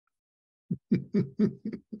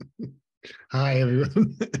Hi,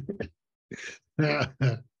 everyone.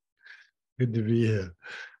 Good to be here.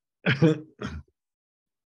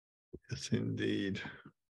 Yes, indeed.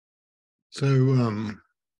 So,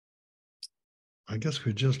 I guess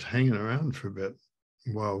we're just hanging around for a bit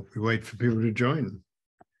while we wait for people to join.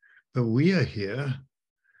 But we are here.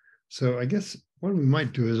 So I guess what we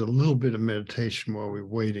might do is a little bit of meditation while we're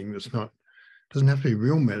waiting. Doesn't have to be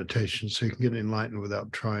real meditation, so you can get enlightened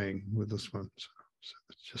without trying with this one. So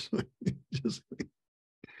it's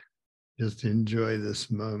just enjoy this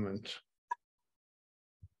moment.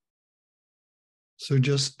 So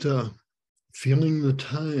just feeling the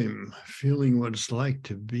time, feeling what it's like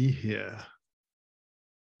to be here,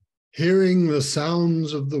 hearing the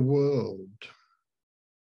sounds of the world.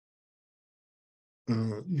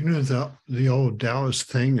 The old Taoist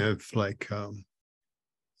thing of like,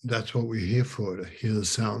 that's what we're here for, to hear the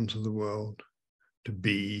sounds of the world, to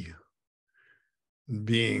be.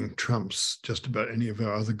 Being trumps just about any of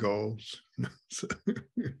our other goals.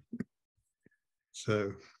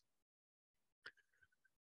 So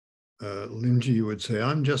Linji would say,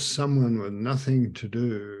 I'm just someone with nothing to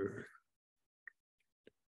do.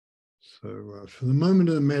 So for the moment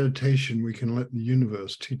of the meditation, we can let the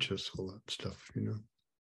universe teach us all that stuff,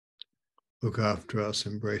 look after us,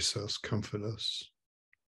 embrace us, comfort us.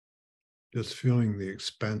 Just feeling the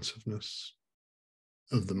expansiveness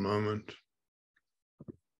of the moment.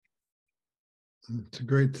 It's a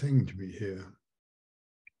great thing to be here.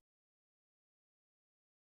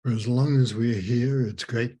 For as long as we're here, it's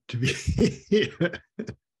great to be here.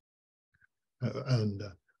 And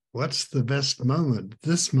what's the best moment?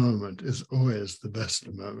 This moment is always the best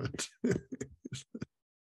moment.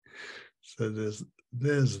 So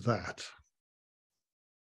there's that.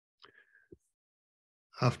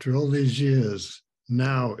 After all these years,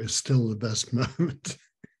 now is still the best moment.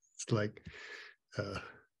 It's like, do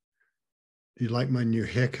you like my new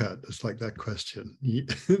haircut? It's like that question.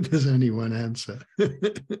 There's only one answer. Do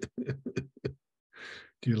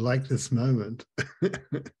you like this moment?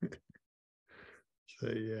 So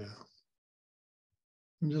yeah.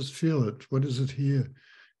 And just feel it. What is it here?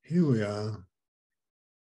 Here we are.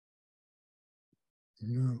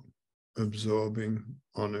 Absorbing,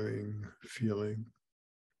 honoring, feeling.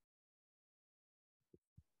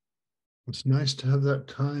 It's nice to have that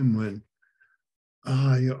time when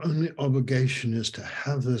your only obligation is to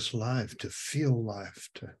have this life, to feel life,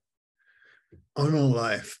 to honor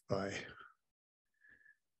life by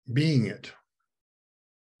being it.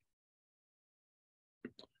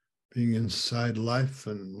 Being inside life,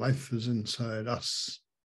 and life is inside us.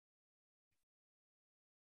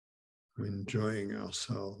 We're enjoying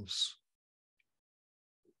ourselves.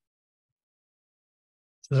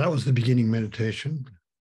 So that was the beginning meditation.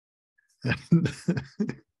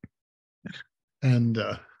 And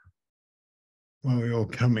while we're all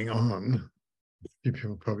coming on,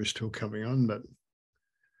 people are probably still coming on, but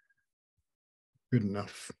good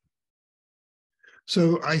enough.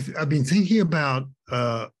 So I've been thinking about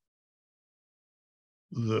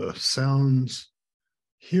the sounds,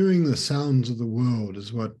 hearing the sounds of the world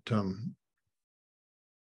is what,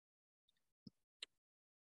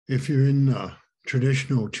 if you're in a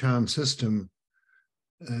traditional Chan system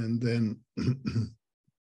and then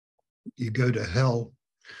you go to hell,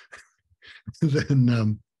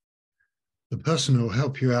 then the person who will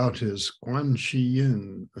help you out is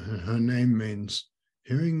Guanshiyin. Her name means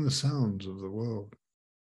hearing the sounds of the world.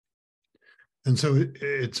 And so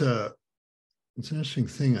it's an interesting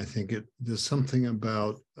thing, I think. There's something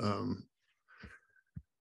about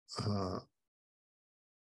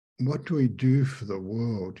what do we do for the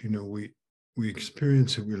world? We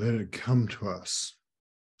experience it, we let it come to us.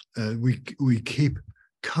 We keep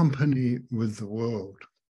company with the world.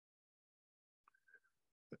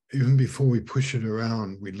 Even before we push it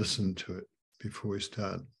around, we listen to it before we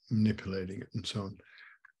start manipulating it and so on.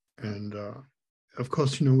 And of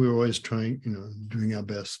course, we're always trying, doing our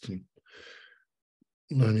best and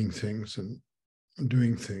learning things and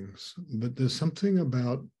doing things. But there's something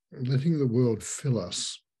about letting the world fill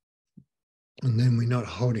us. And then we're not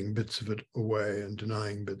holding bits of it away and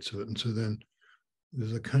denying bits of it. And so then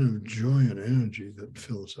there's a kind of joy and energy that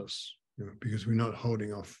fills us, because we're not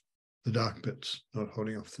holding off the dark bits, not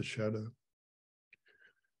holding off the shadow.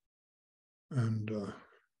 And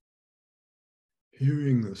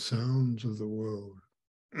hearing the sounds of the world.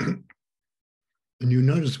 And you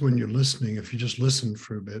notice when you're listening, if you just listen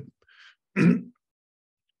for a bit,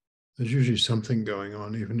 there's usually something going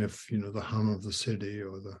on, even if, the hum of the city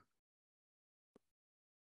or the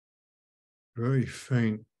very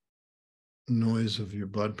faint noise of your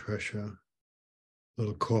blood pressure,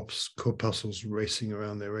 little corpuscles racing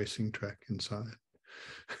around their racing track inside.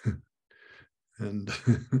 And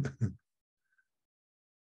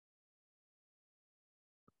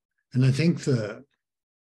and I think the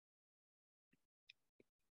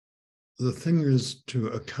thing is to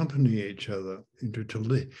accompany each other,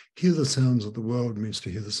 to hear the sounds of the world means to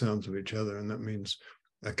hear the sounds of each other, and that means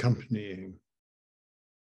accompanying.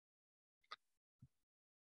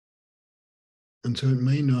 And so it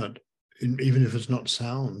may not, even if it's not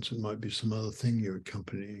sounds, it might be some other thing you're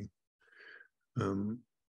accompanying. I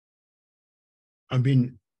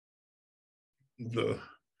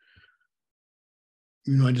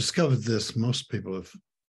discovered this, most people have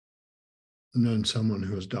known someone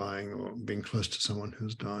who was dying or been close to someone who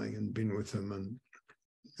was dying and been with them.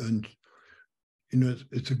 And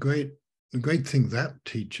it's a great thing that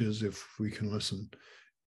teaches, if we can listen,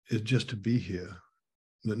 is just to be here,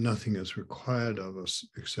 that nothing is required of us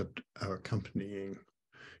except our accompanying,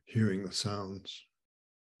 hearing the sounds.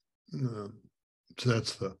 So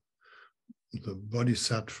that's the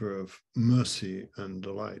bodhisattva of mercy and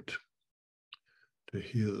delight, to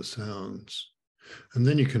hear the sounds. And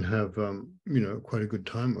then you can have, quite a good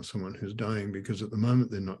time with someone who's dying, because at the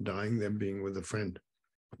moment they're not dying, they're being with a friend.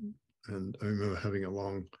 And I remember having a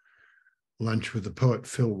long lunch with the poet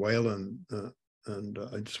Phil Whalen, and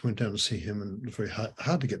I just went down to see him, and it was very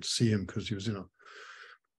hard to get to see him because he was in a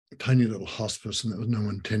tiny little hospice and there was no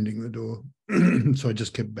one tending the door. So I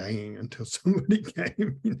just kept banging until somebody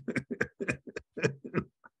came.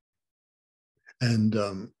 And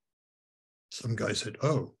some guy said,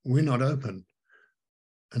 "Oh, we're not open,"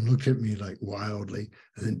 and looked at me like wildly,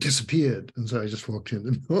 and then disappeared. And so I just walked in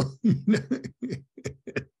the door.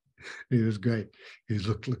 He was great. He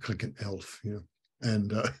looked like an elf,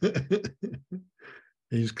 and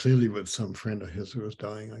he's clearly with some friend of his who was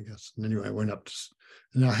dying, I guess. And anyway, I went up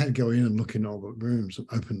and I had to go in and look in all the rooms and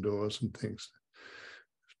open doors and things,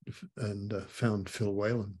 and found Phil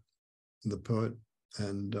Whalen, the poet.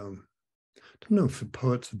 And I don't know if the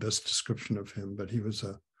poet's the best description of him, but he was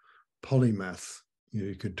a polymath.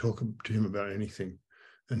 You could talk to him about anything,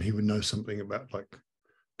 and he would know something about,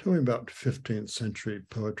 talking about 15th century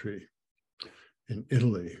poetry in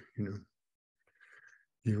Italy.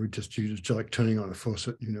 You would just like turning on a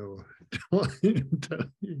faucet,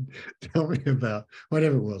 tell me about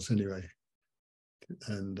whatever it was anyway.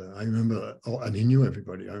 And I remember, and he knew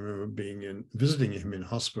everybody. I remember visiting him in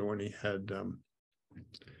hospital when he had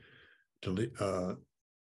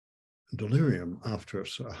delirium after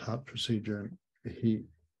a heart procedure. It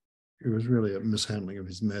was really a mishandling of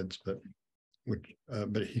his meds, but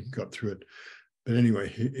he got through it. But anyway,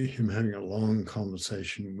 him having a long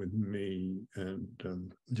conversation with me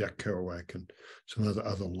and Jack Kerouac and some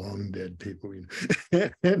other long dead people,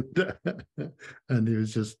 and he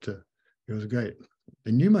was just, it was great.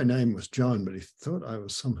 He knew my name was John, but he thought I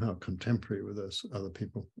was somehow contemporary with those other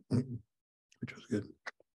people, which was good.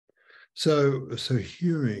 So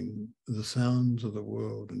hearing the sounds of the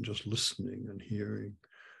world and just listening and hearing,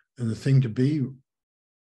 and the thing to be,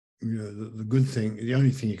 the good thing, the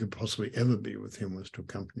only thing you could possibly ever be with him was to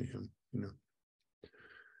accompany him,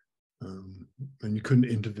 and you couldn't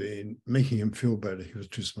intervene, making him feel better. He was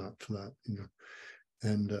too smart for that,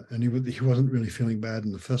 and he wasn't really feeling bad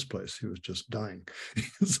in the first place. He was just dying.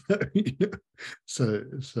 So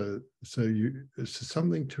it's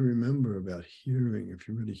something to remember about hearing. If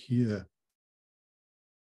you really hear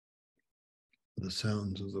the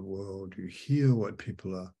sounds of the world, you hear what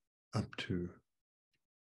people are up to.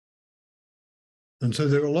 And so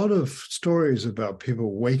there are a lot of stories about people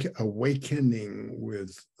awakening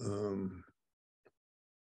with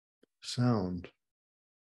sound.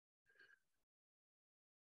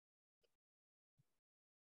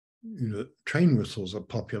 Train whistles are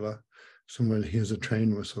popular. Someone hears a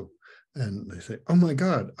train whistle and they say, "Oh my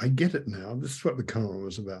God, I get it now. This is what the koan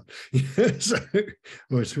was about."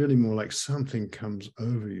 Or it's really more like something comes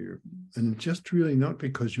over you. And just really not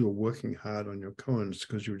because you were working hard on your koan, it's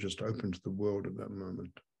because you were just open to the world at that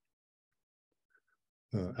moment.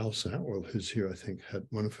 Elsa Atwell, who's here, I think, had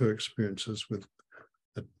one of her experiences with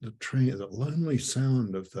the train, the lonely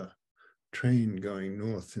sound of the train going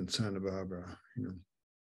north in Santa Barbara,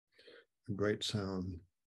 a great sound.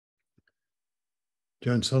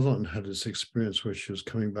 Joan Sutherland had this experience where she was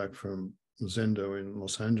coming back from Zendo in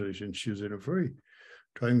Los Angeles, and she was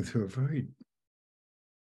driving through a very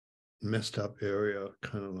messed up area,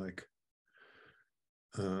 kind of like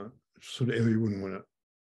sort of area you wouldn't want to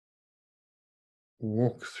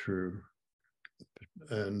walk through,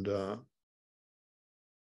 and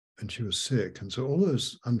she was sick, and so all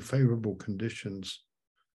those unfavorable conditions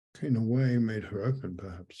in a way made her open,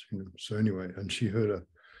 perhaps, you know. So anyway, and she heard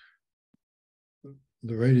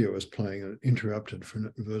the radio was playing and interrupted for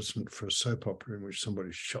an advertisement for a soap opera in which somebody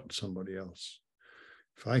shot somebody else.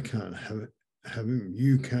 If I can't have him,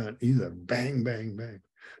 you can't either. Bang, bang, bang.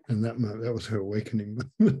 And that was her awakening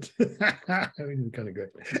moment. It was kind of great.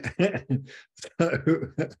 So,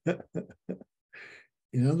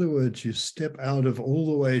 in other words, you step out of all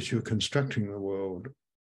the ways you're constructing the world,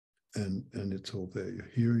 and it's all there. You're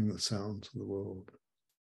hearing the sounds of the world,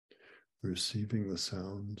 receiving the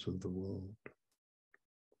sounds of the world.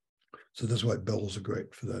 So that's why bells are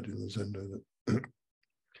great for that in the Zendo. That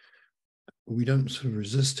we don't sort of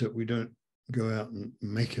resist it. We don't go out and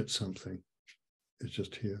make it something. It's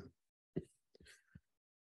just here.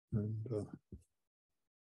 And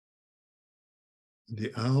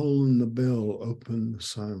the owl and the bell open the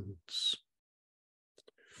silence.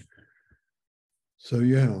 So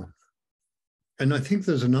yeah. And I think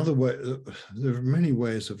there's another way. There are many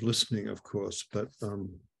ways of listening, of course, but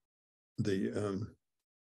one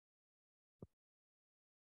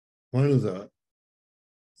of the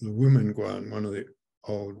women Guan, one of the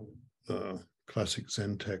old classic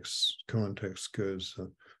Zen texts, koan texts goes,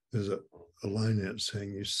 there's a line in it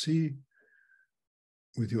saying, you see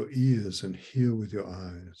with your ears and hear with your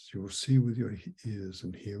eyes. You will see with your ears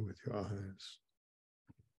and hear with your eyes.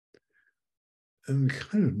 And we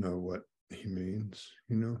kind of know what he means,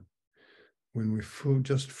 you know, when we feel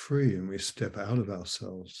just free and we step out of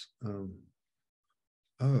ourselves.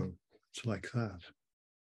 Oh, it's like that.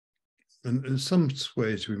 And in some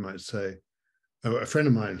ways we might say, a friend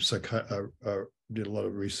of mine did a lot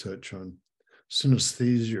of research on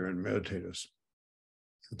synesthesia and meditators,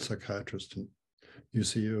 a psychiatrist in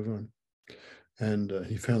UC Irvine. And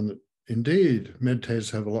he found that indeed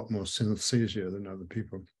meditators have a lot more synesthesia than other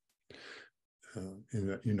people. In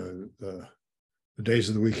that, you know, the days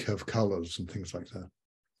of the week have colors and things like that.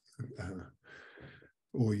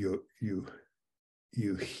 Or you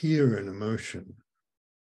hear an emotion,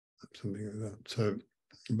 something like that. So,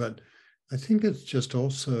 but I think it's just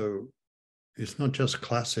also, it's not just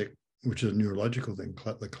classic, which is a neurological thing,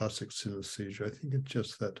 the classic synesthesia. I think it's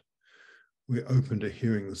just that we're open to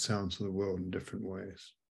hearing the sounds of the world in different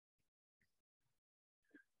ways.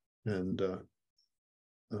 And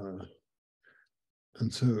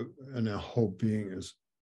so, and our whole being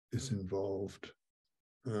is involved.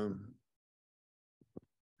 One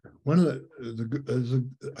of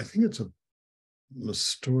I think it's a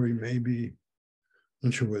story, maybe,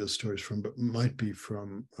 not sure where the story is from, but might be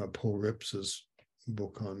from Paul Rips's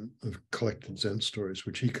book on collected Zen stories,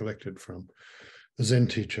 which he collected from a Zen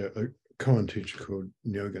teacher, a koan teacher called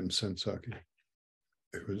Nyogen Sensaki,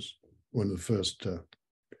 who was one of the first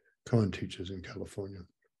koan teachers in California.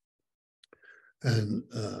 And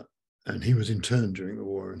he was interned during the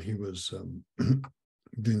war, and he was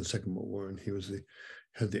during the Second World War, and he was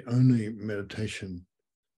had the only meditation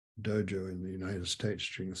dojo in the United States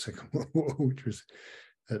during the Second World War, which was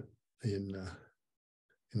in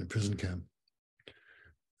the prison camp.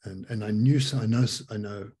 And I used to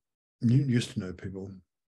know people,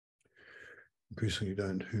 increasingly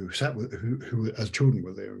don't, who sat with who as children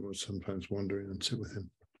were there and would sometimes wander in and sit with him.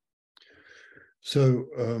 So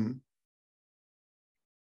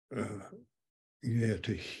yeah,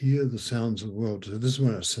 to hear the sounds of the world. So this is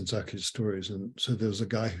one of Sensaki's stories. And so there's a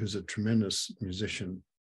guy who's a tremendous musician.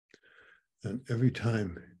 And every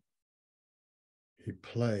time he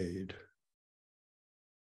played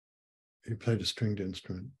a stringed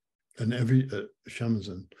instrument, and every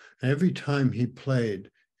shamisen. And every time he played,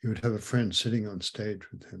 he would have a friend sitting on stage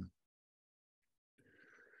with him.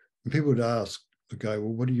 And people would ask the guy,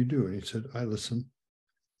 well, what do you do? And he said, I listen.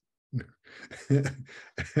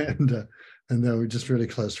 And they were just really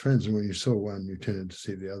close friends. And when you saw one, you tended to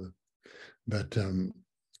see the other. But and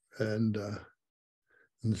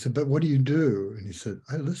they said, but what do you do? And he said,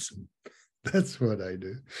 I listen. That's what I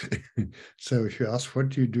do. So if you ask, what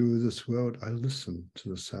do you do with this world? I listen to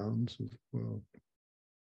the sounds of the world.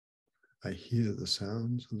 I hear the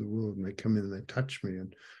sounds of the world, and they come in and they touch me,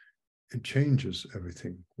 and it changes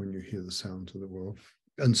everything when you hear the sounds of the world.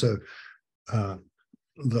 And so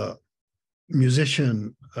the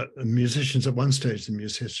musicians at one stage, the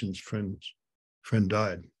musician's friend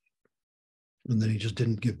died, and then he just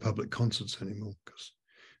didn't give public concerts anymore because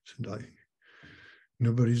he said,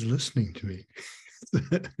 nobody's listening to me.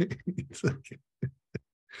 It's like,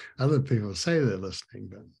 other people say they're listening,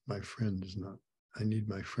 but my friend is not. I need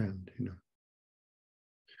my friend, you know.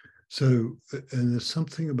 So, and there's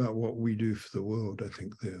something about what we do for the world, I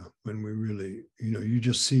think, there, when we really, you know, you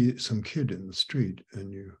just see some kid in the street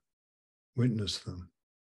and you witness them.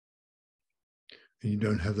 And you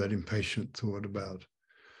don't have that impatient thought about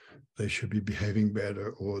they should be behaving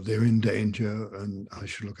better or they're in danger and I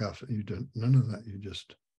should look after. You don't, none of that. You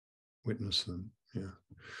just witness them. Yeah.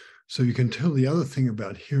 So you can tell the other thing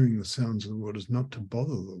about hearing the sounds of the world is not to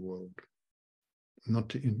bother the world, not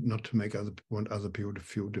to make want other people to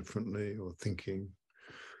feel differently or thinking.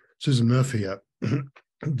 Susan Murphy, the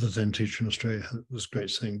Zen teacher in Australia, had this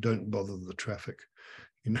great saying, "Don't bother the traffic,"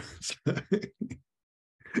 you know,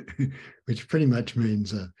 which pretty much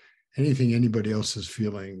means anything anybody else is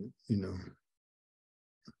feeling, you know.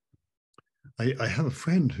 I have a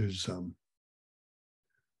friend who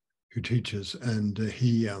teaches, and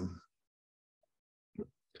he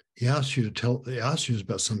asks you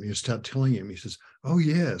about something, you start telling him, he says, "Oh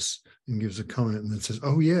yes," and gives a comment, and then says,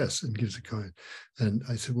 "Oh yes," and gives a comment. And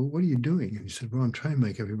I said, "Well, what are you doing?" And he said, "Well, I'm trying to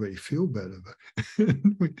make everybody feel better."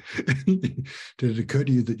 Did it occur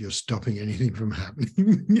to you that you're stopping anything from happening?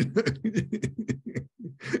 You know?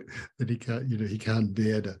 That he can't, you know, he can't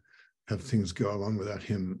bear to have things go along without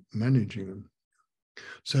him managing them.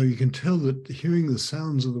 So you can tell that hearing the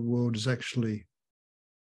sounds of the world is actually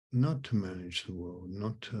not to manage the world,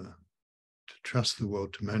 not to trust the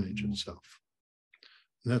world to manage itself.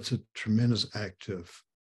 And that's a tremendous act of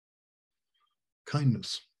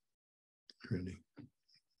kindness, really.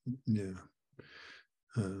 Yeah.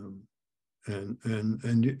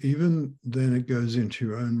 And even then it goes into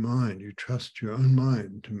your own mind. You trust your own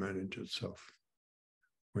mind to manage itself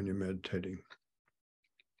when you're meditating.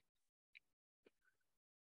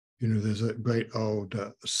 You know, there's a great old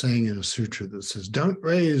saying in a sutra that says, "Don't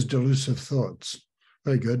raise delusive thoughts."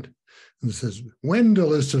 Very good. And it says, "When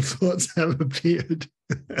delusive thoughts have appeared,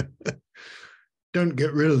 don't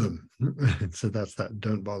get rid of them." So that's that.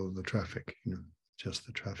 Don't bother the traffic, you know, just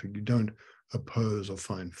the traffic. You don't oppose or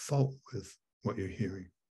find fault with what you're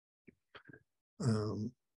hearing.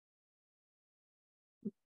 And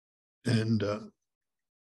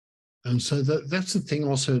so that's the thing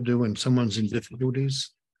also to do when someone's in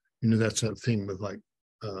difficulties. You know, that's that thing with like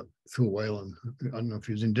Phil Whalen. I don't know if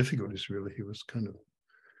he was in difficulties, really. He was kind of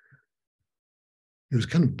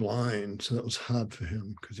blind, so that was hard for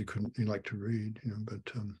him because he liked to read, you know,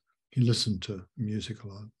 but he listened to music a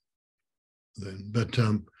lot then.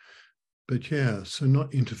 But yeah, so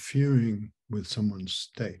not interfering with someone's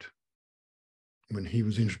state. When he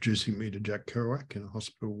was introducing me to Jack Kerouac in a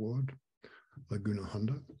hospital ward, Laguna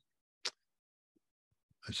Honda,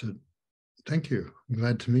 I said, "Thank you. I'm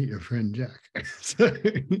glad to meet your friend Jack." So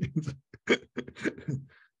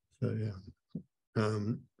yeah.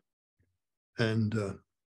 And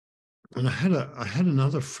I had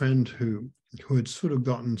another friend who had sort of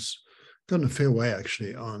gotten a fair way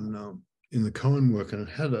actually on in the koan work, and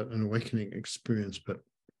had an awakening experience, but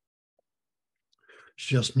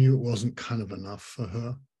she just knew it wasn't kind of enough for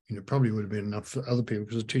her. You know, probably would have been enough for other people,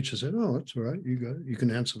 because the teacher said, "Oh, that's all right. You go. You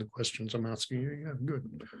can answer the questions I'm asking you. Yeah,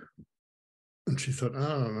 good." And she thought, "I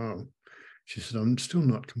don't know." She said, "I'm still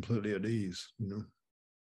not completely at ease, you know."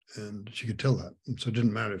 And she could tell that. And so it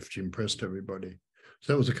didn't matter if she impressed everybody.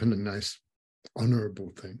 So that was a kind of nice,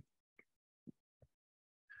 honorable thing.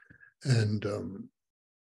 And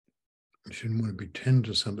she didn't want to pretend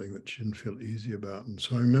to something that she didn't feel easy about. And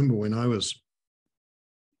so I remember when I was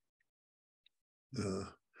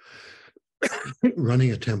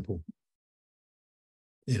running a temple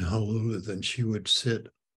in Honolulu, then she would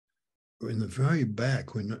sit in the very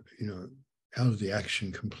back when, you know, out of the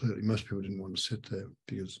action completely. Most people didn't want to sit there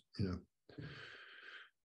because, you know,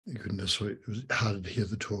 you couldn't necessarily, it was harder to hear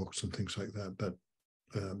the talks and things like that. But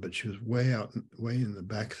she was way in the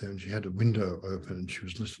back there, and she had a window open, and she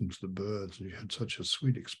was listening to the birds, and she had such a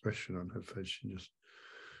sweet expression on her face. She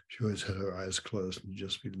always had her eyes closed, and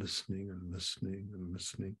just be listening and listening and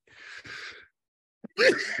listening.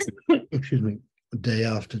 Excuse me, day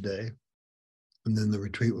after day. And then the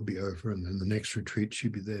retreat would be over, and then the next retreat,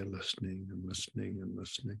 she'd be there listening and listening and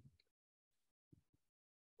listening.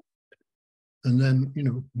 And then, you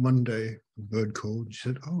know, one day a bird called, and she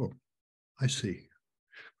said, "Oh, I see.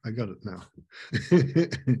 I got it now."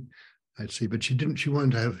 I see. But she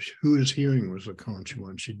wanted to have who is hearing was a koan she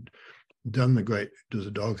wanted. She'd done the great, does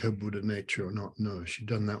a dog have Buddha nature or not? No, she'd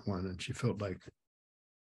done that one, and she felt like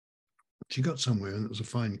she got somewhere, and it was a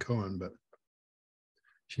fine koan, but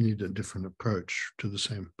she needed a different approach to the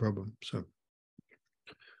same problem.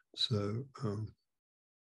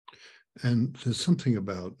 And there's something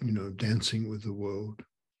about, you know, dancing with the world.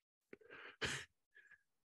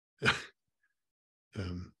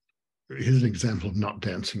 Here's an example of not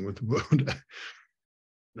dancing with the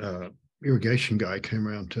world. Irrigation guy came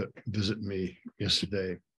around to visit me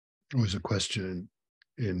yesterday. Always a question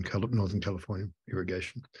in Northern California,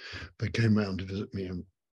 irrigation. They came around to visit me, and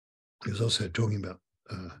he was also talking about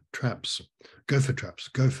traps, gophers,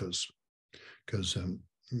 because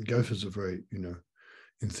gophers are very,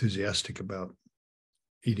 enthusiastic about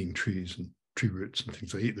eating trees and tree roots and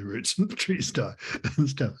things. They eat the roots and the trees die and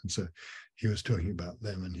stuff. And so he was talking about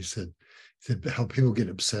them, and he said how people get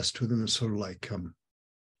obsessed with them. It's sort of like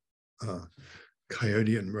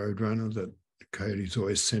Coyote and Roadrunner, that Coyote's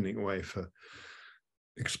always sending away for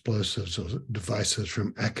explosives or devices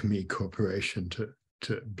from Acme Corporation to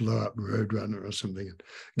blow up Roadrunner or something, and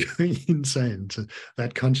going insane. So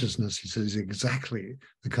that consciousness, he says, is exactly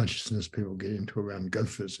the consciousness people get into around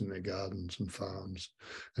gophers in their gardens and farms.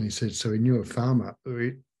 And he said, so he knew a farmer,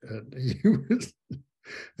 and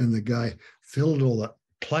the guy filled all that,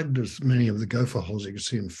 plugged as many of the gopher holes you could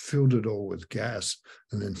see and filled it all with gas,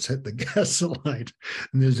 and then set the gas alight.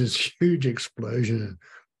 And there's this huge explosion and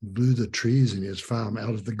blew the trees in his farm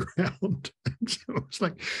out of the ground. So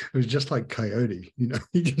it was just like Coyote,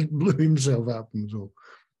 he just blew himself up and was all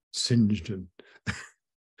singed. And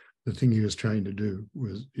the thing he was trying to do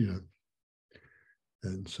was,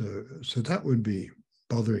 and so that would be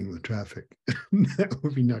bothering the traffic. That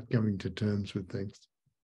would be not coming to terms with things.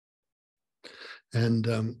 And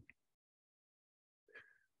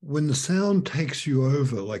when the sound takes you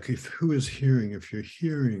over, like if you're hearing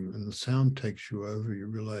and the sound takes you over, you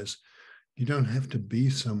realize you don't have to be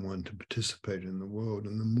someone to participate in the world.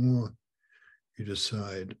 And the more you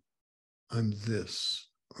decide, I'm this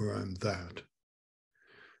or I'm that,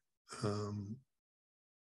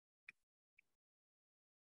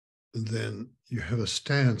 then you have a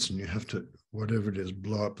stance, and you have to, whatever it is,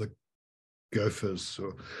 blow up the gophers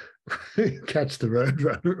or catch the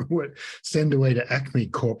Roadrunner, or send away to Acme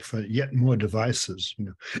Corp for yet more devices,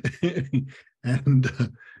 and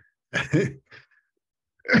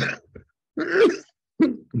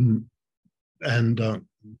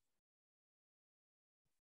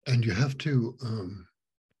and you have to,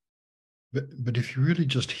 but if you really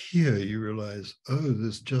just hear, you realize,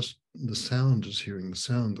 there's just the sound is hearing the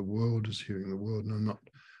sound, the world is hearing the world, and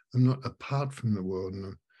I'm not apart from the world, and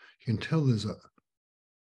you can tell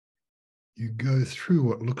you go through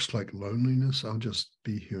what looks like loneliness. I'll just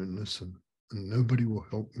be here and listen, and nobody will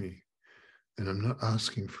help me, and I'm not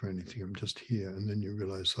asking for anything, I'm just here. And then you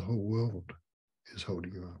realize the whole world is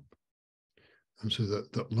holding you up. And so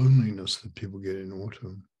that loneliness that people get in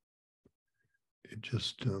autumn, it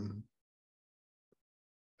just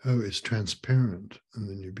it's transparent, and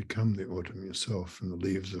then you become the autumn yourself, and the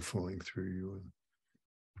leaves are falling through you, and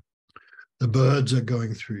the birds are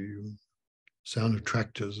going through you, sound of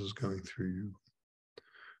tractors is going through you,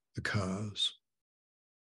 the cars.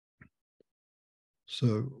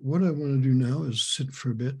 So what I want to do now is sit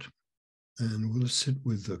for a bit, and we'll sit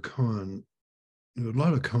with the koan. There are a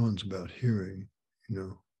lot of koans about hearing,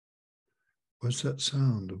 What's that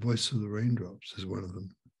sound? The voice of the raindrops is one of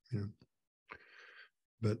them,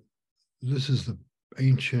 But this is the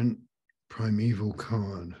ancient primeval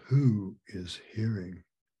koan. Who is hearing?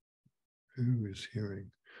 Who is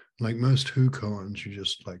hearing? Like most who koans, you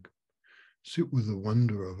just sit with the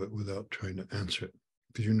wonder of it without trying to answer it.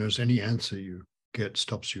 Because you notice any answer you get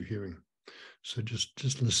stops you hearing. So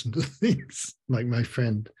just listen to things. Like my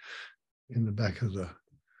friend in the back of the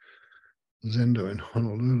Zendo in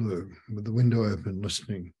Honolulu with the window open,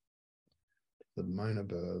 listening to the minor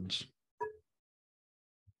birds.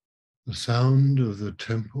 The sound of the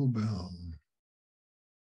temple bell.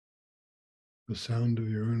 The sound of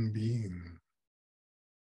your own being.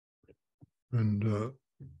 And the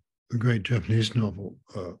great Japanese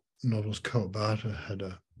novelist Kawabata had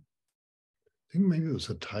I think maybe it was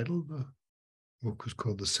the title of the book was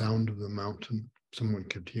called The Sound of the Mountain. Someone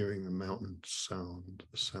kept hearing the mountain sound,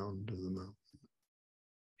 the sound of the mountain.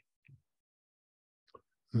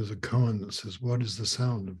 There's a koan that says, what is the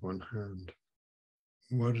sound of one hand?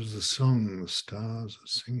 What is the song the stars are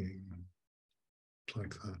singing? It's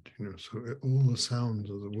like that, So all the sounds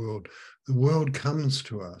of the world comes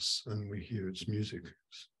to us and we hear its music.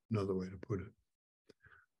 It's another way to put it.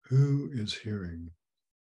 Who is hearing?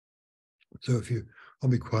 So I'll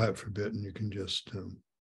be quiet for a bit, and you can just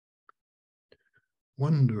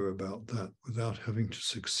wonder about that without having to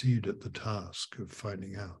succeed at the task of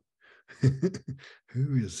finding out.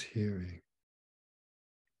 Who is hearing?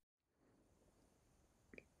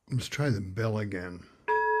 Let's try the bell again.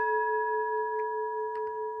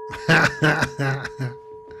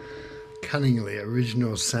 Cunningly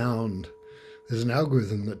original sound. There's an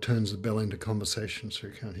algorithm that turns the bell into conversation so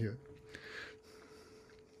you can't hear it.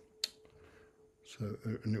 So,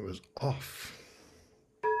 and it was off.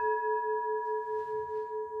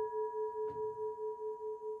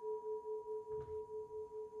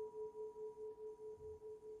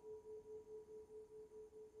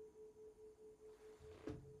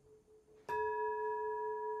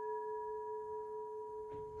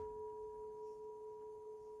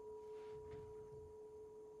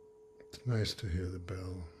 Nice to hear the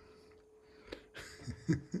bell.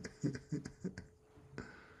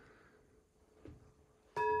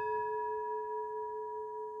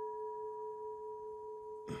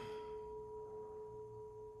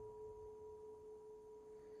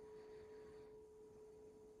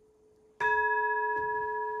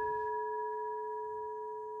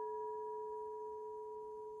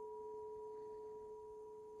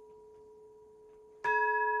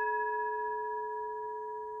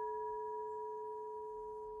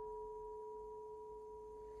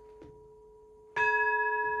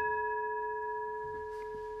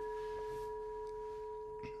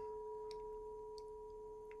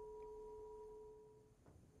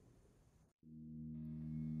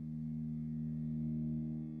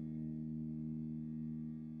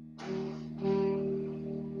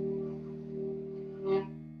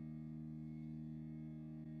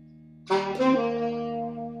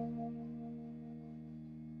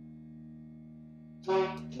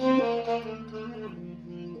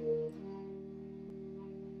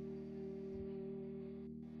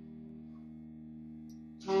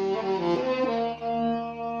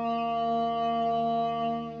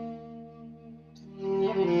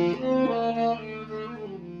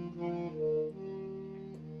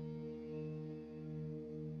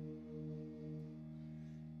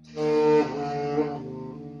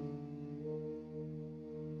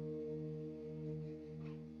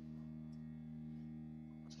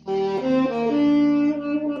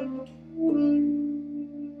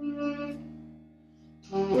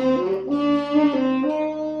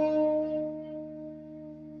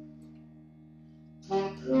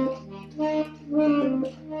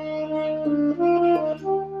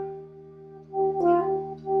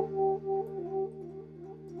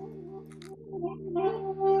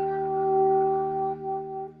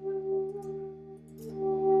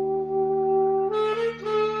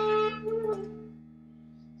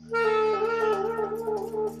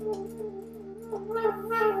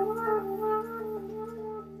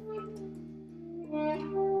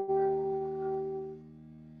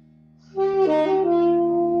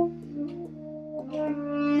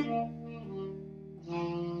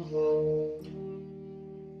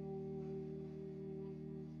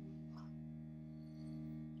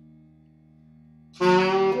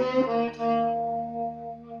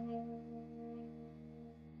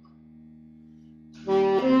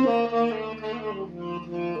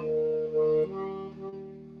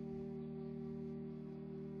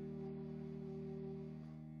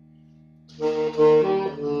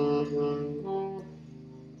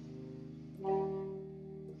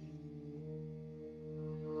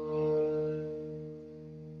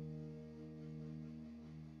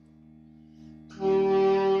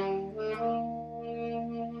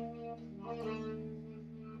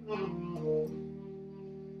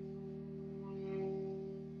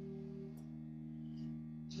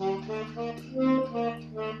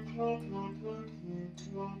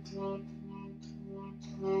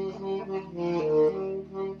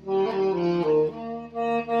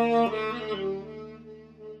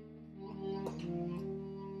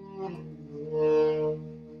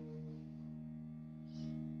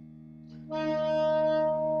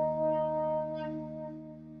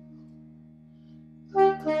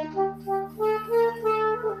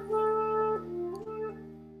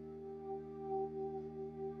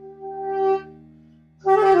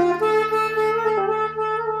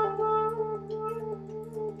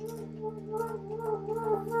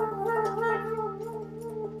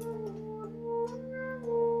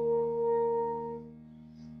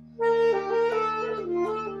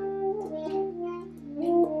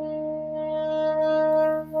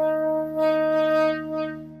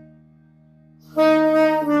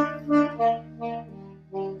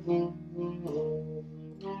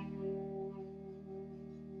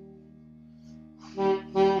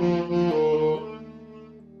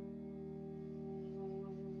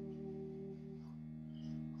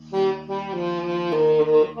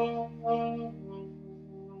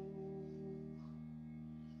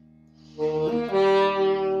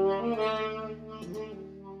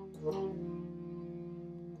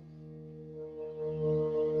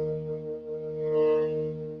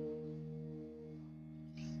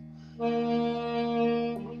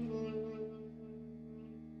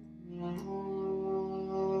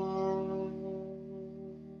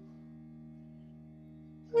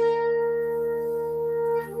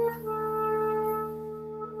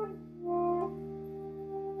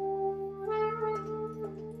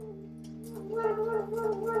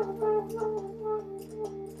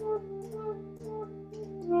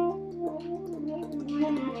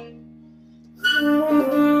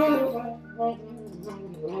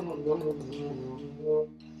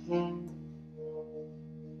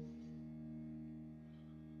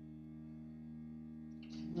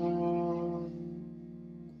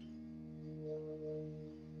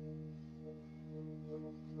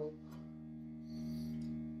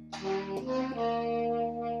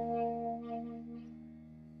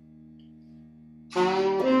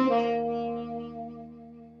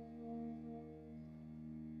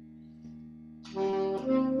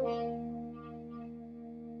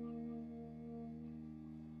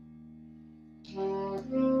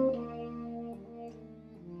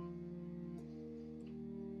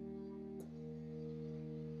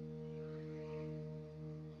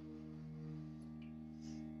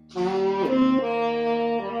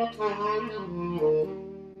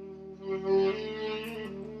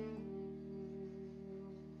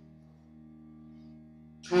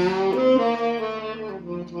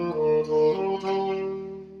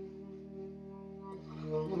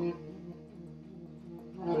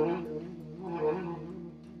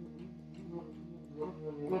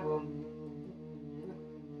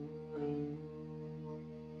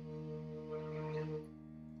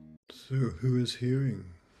 So, who is hearing?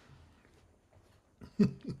 Who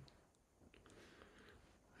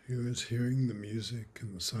is hearing the music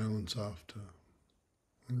and the silence after?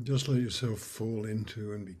 And just let yourself fall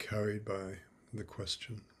into and be carried by the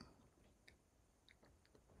question.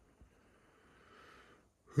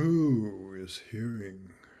 Who is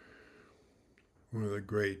hearing? One of the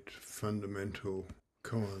great fundamental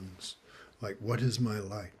koans, like what is my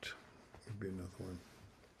light, would be another one.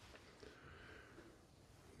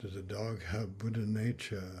 Does a dog have Buddha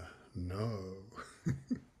nature? No,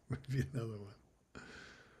 would be another one.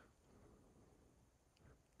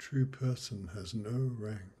 True person has no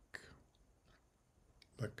rank,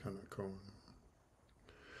 that kind of koan.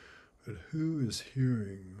 But who is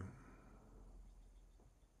hearing?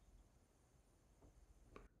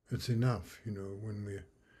 It's enough, when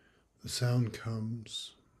the sound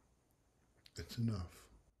comes, it's enough.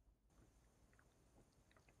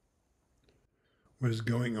 What is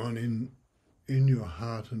going on in your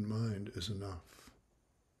heart and mind is enough.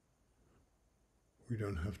 We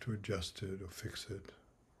don't have to adjust it or fix it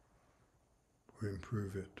or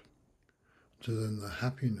improve it. So then the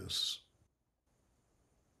happiness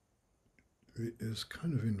is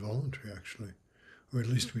kind of involuntary, actually, or at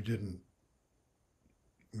least we didn't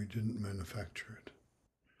manufacture it.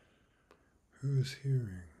 Who is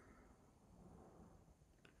hearing?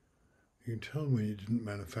 You can tell when you didn't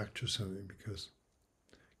manufacture something, because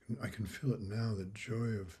I can feel it now, the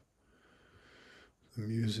joy of the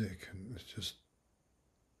music, and it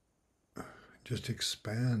just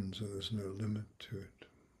expands, and there's no limit to it.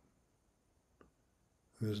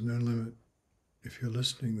 And there's no limit, if you're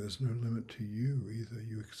listening, there's no limit to you either,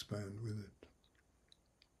 you expand with it.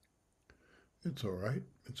 It's all right,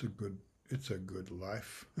 it's a good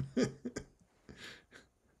life.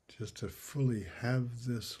 Just to fully have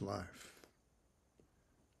this life.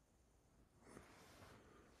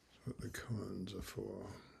 That's what the koans are for.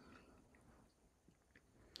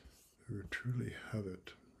 To truly have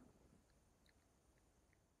it.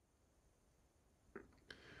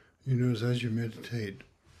 As you meditate,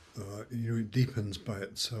 it deepens by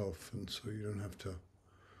itself, and so you don't have to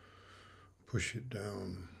push it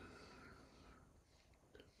down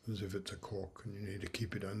as if it's a cork and you need to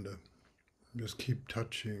keep it under. Just keep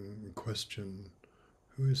touching and question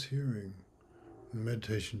who is hearing. And the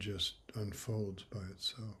meditation just unfolds by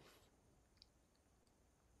itself.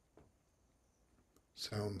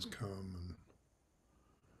 Sounds come and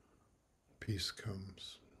peace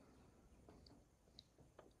comes.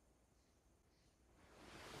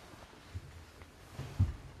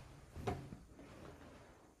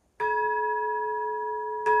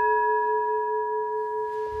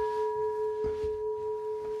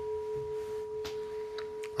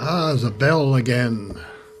 There's a bell again.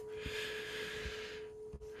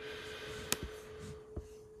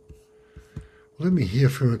 Let me hear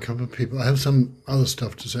from a couple of people. I have some other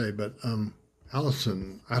stuff to say, but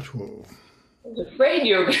Alison Atwell. I was afraid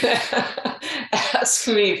you were going to ask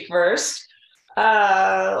me first.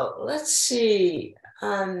 Let's see.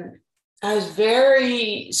 I was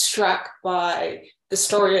very struck by the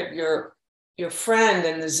story of your friend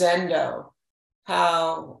and the Zendo,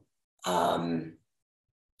 how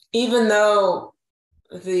even though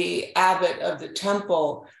the abbot of the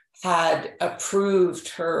temple had approved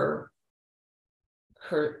her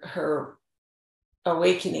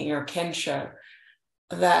awakening or kensha,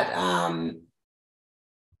 that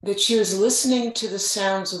she was listening to the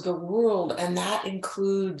sounds of the world, and that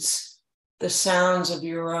includes the sounds of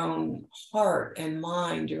your own heart and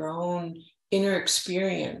mind, your own inner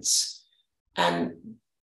experience. And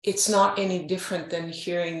it's not any different than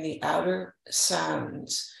hearing the outer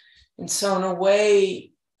sounds. And so in a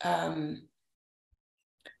way,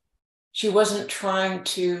 she wasn't trying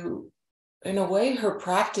to, in a way, her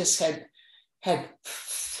practice had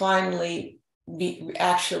finally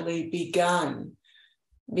actually begun,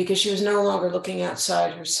 because she was no longer looking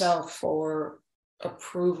outside herself for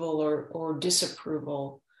approval or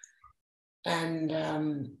disapproval.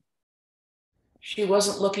 And she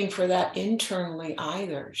wasn't looking for that internally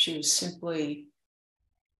either. She was simply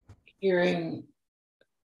hearing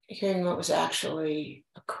what was actually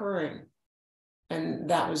occurring. And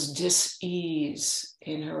that was dis-ease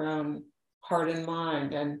in her own heart and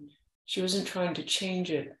mind. And she wasn't trying to change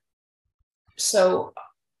it. So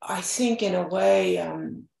I think in a way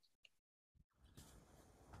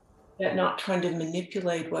that not trying to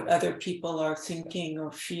manipulate what other people are thinking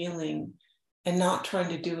or feeling, and not trying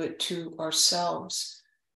to do it to ourselves,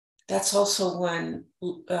 that's also when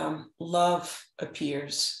love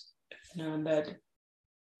appears. And that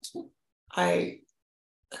a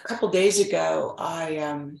couple days ago,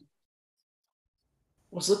 I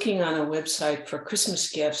was looking on a website for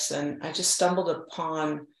Christmas gifts, and I just stumbled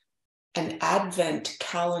upon an Advent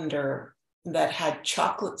calendar that had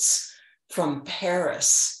chocolates from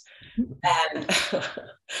Paris. And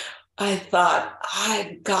I thought,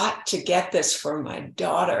 I've got to get this for my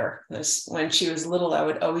daughter. When she was little, I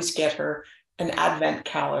would always get her an Advent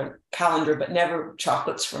calendar, but never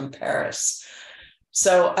chocolates from Paris.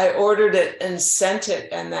 So I ordered it and sent it.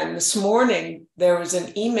 And then this morning, there was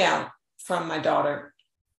an email from my daughter,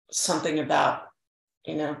 something about,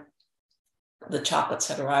 the chocolates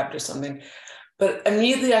had arrived or something. But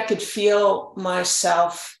immediately I could feel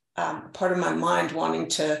myself, part of my mind wanting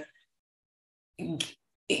to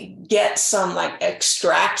get some,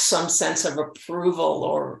 extract some sense of approval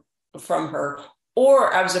or from her.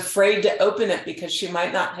 Or I was afraid to open it because she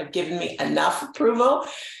might not have given me enough approval.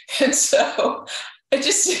 And so I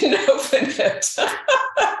just didn't open it.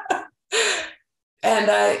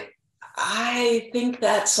 And I think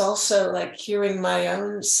that's also like hearing my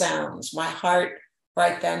own sounds. My heart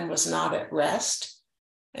right then was not at rest.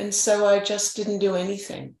 And so I just didn't do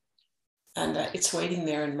anything. And it's waiting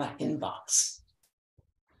there in my inbox.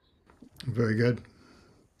 Very good.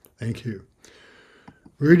 Thank you.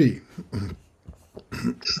 Rudy.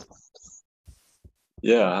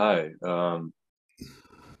 Yeah, hi.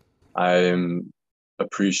 I'm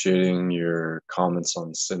appreciating your comments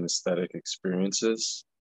on synesthetic experiences.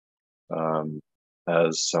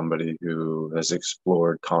 As somebody who has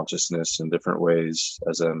explored consciousness in different ways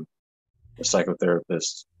as a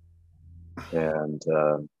psychotherapist and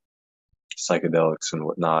psychedelics and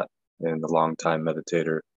whatnot, and a long-time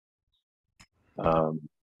meditator.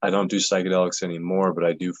 I don't do psychedelics anymore, but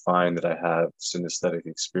I do find that I have synesthetic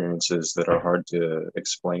experiences that are hard to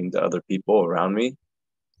explain to other people around me.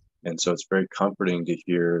 And so it's very comforting to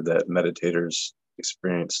hear that meditators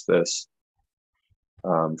experience this.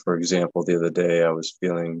 For example, the other day I was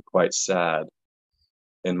feeling quite sad,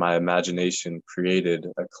 and my imagination created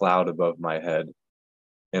a cloud above my head,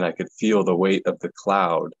 and I could feel the weight of the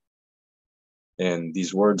cloud. And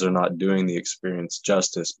these words are not doing the experience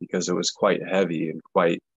justice because it was quite heavy and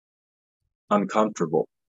quite uncomfortable.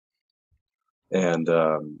 And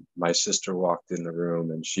my sister walked in the room,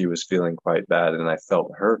 and she was feeling quite bad, and I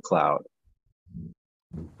felt her cloud.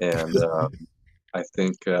 And I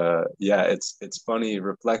think, it's funny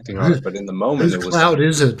reflecting on it, but in the moment, Whose cloud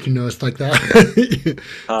is it? It's like that.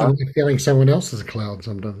 I'm feeling someone else's cloud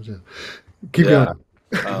sometimes. Yeah. Keep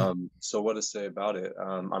going. So what to say about it?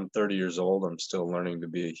 I'm 30 years old. I'm still learning to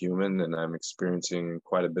be a human, and I'm experiencing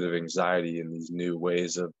quite a bit of anxiety in these new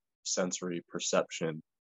ways of sensory perception.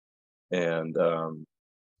 And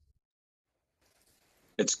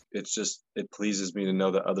it pleases me to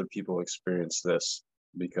know that other people experience this,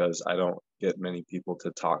 because I don't get many people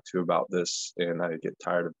to talk to about this, and I get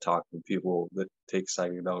tired of talking to people that take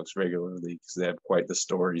psychedelics regularly because they have quite the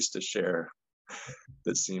stories to share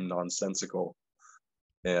that seem nonsensical.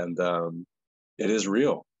 And it is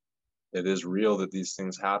real. It is real that these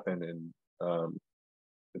things happen, and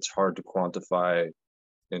it's hard to quantify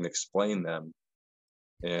and explain them.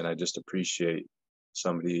 And I just appreciate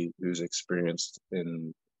somebody who's experienced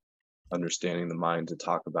in understanding the mind to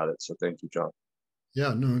talk about it. So thank you, John.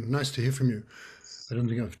 Yeah, no, nice to hear from you. I don't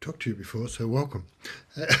think I've talked to you before, so welcome.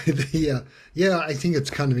 Yeah, I think it's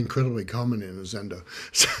kind of incredibly common in a Zendo.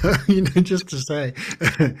 So, just to say,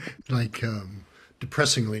 like,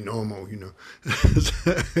 depressingly normal,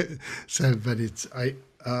 So, but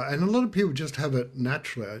and a lot of people just have it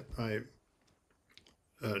naturally. I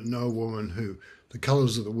know a woman who, the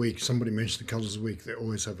colors of the week, somebody mentioned the colors of the week, they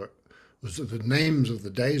always have the names of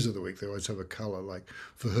the days of the week, they always have a color. Like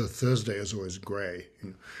for her, Thursday is always gray,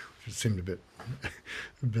 which seemed a bit,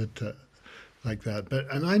 like that.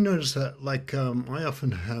 And I noticed that, like, I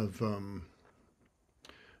often have,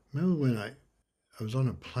 remember when I was on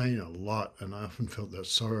a plane a lot, and I often felt that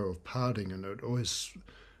sorrow of parting, and I'd always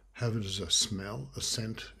have it as a smell, a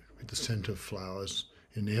scent, with the scent of flowers.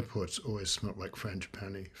 In airports, always smelled like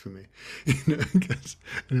frangipani for me, you know.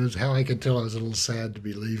 And it was how I could tell I was a little sad to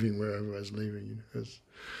be leaving wherever I was leaving. You know,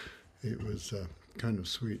 it was kind of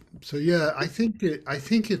sweet. So yeah, I think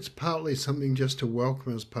it's partly something just to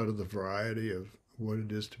welcome as part of the variety of what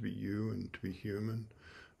it is to be you and to be human,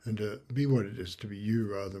 and to be what it is to be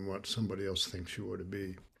you rather than what somebody else thinks you ought to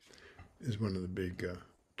be is one of the big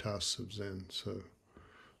tasks of Zen.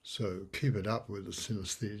 So keep it up with the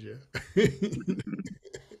synesthesia.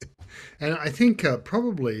 And I think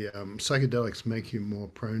probably psychedelics make you more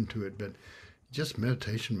prone to it, but just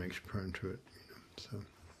meditation makes you prone to it. You know? So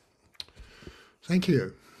thank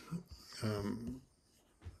you. Um,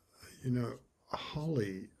 you know,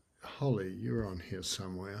 Holly, you're on here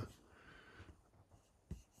somewhere.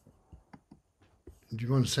 Do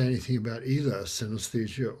you want to say anything about either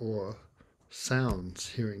synesthesia or sounds,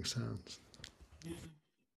 hearing sounds?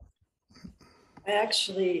 I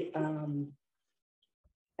actually,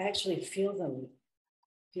 I actually feel them,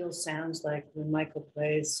 feel sounds like when Michael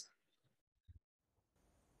plays.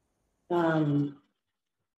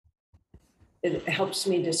 It helps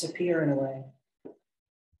me disappear in a way.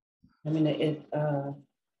 I mean, it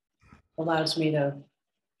allows me to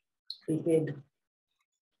be big.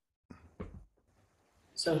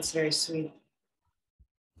 So it's very sweet.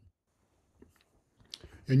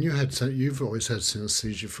 And you've always had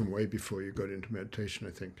synesthesia from way before you got into meditation,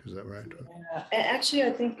 I think. Is that right? Yeah. Actually,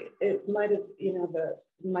 I think it might have,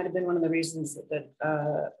 might have been one of the reasons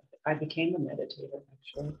that I became a meditator,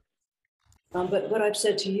 actually. But what I've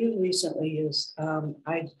said to you recently is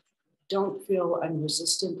I don't feel I'm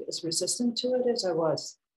as resistant to it as I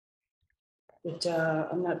was. But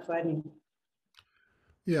I'm not fighting.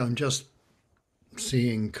 Yeah, I'm just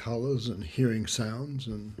seeing colors and hearing sounds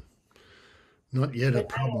and not yet a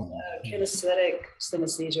problem. Kinesthetic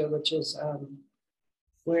synesthesia, which is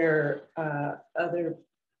where other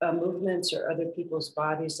movements or other people's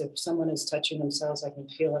bodies, if someone is touching themselves, I can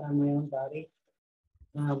feel it on my own body,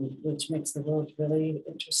 which makes the world really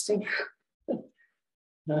interesting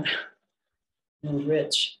and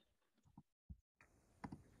rich.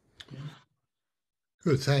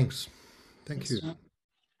 Good, thanks. Thank you.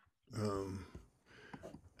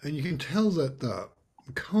 And you can tell that the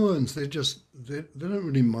koans, they don't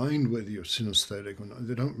really mind whether you're synesthetic or not.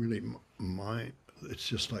 They don't really mind. It's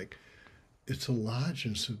just like, it's a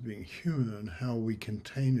largeness of being human and how we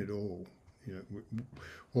contain it all. You know,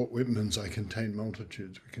 what Whitman's I contain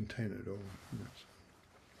multitudes, we contain it all.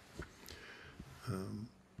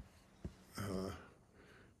 Yes.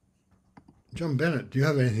 John Bennett, do you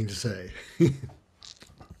have anything to say?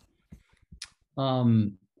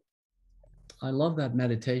 I love that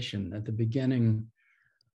meditation at the beginning.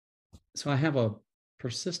 So I have a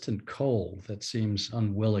persistent cold that seems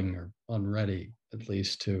unwilling or unready, at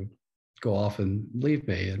least, to go off and leave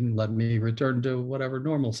me and let me return to whatever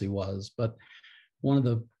normalcy was. But one of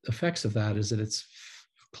the effects of that is that it's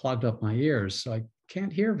clogged up my ears, so I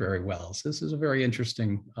can't hear very well. So this is a very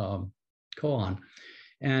interesting koan.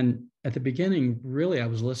 And at the beginning, really, I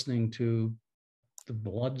was listening to the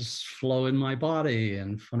blood's flow in my body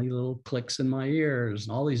and funny little clicks in my ears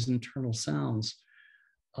and all these internal sounds.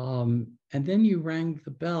 And then you rang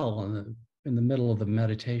the bell in the middle of the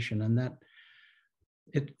meditation, and that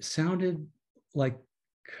it sounded like,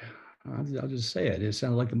 I'll just say it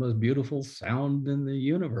sounded like the most beautiful sound in the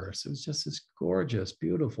universe. It was just this gorgeous,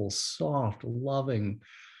 beautiful, soft, loving,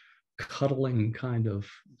 cuddling kind of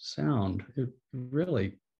sound. It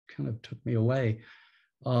really kind of took me away.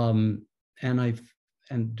 And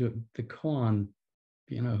the koan,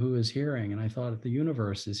 who is hearing? And I thought the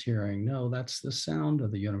universe is hearing. No, that's the sound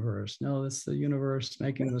of the universe. No, that's the universe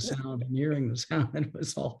making the sound and hearing the sound. And it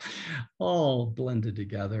was all blended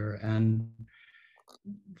together. And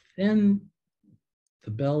then the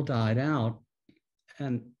bell died out,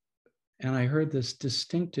 and I heard this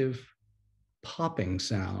distinctive popping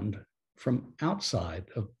sound from outside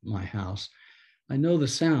of my house. I know the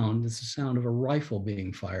sound. It's the sound of a rifle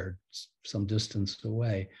being fired some distance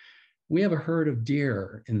away. We have a herd of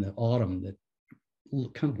deer in the autumn that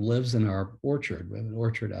kind of lives in our orchard. We have an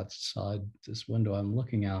orchard outside this window I'm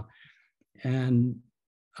looking out. And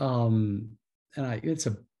it's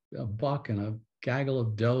a buck and a gaggle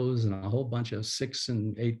of does and a whole bunch of 6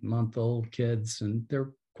 and 8 month old kids. And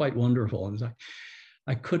they're quite wonderful. And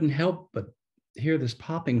I couldn't help but hear this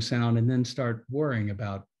popping sound and then start worrying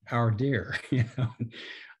about our deer.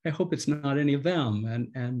 I hope it's not any of them.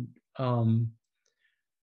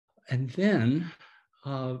 And then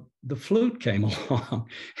the flute came along,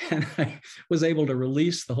 and I was able to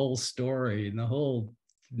release the whole story and the whole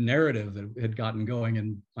narrative that had gotten going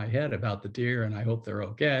in my head about the deer, and I hope they're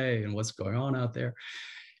okay and what's going on out there.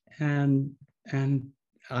 And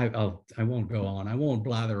I won't go on. I won't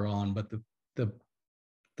blather on. But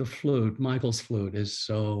the flute, Michael's flute, is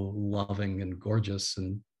so loving and gorgeous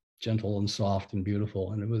and gentle and soft and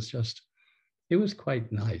beautiful, and it was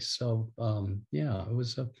quite nice. So yeah, it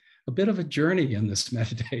was a bit of a journey in this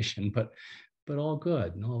meditation, but all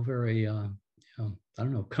good and all very I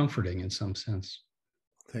don't know, comforting in some sense.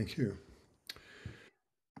 Thank you.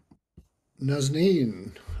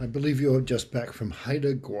 Nazneen, I believe you're just back from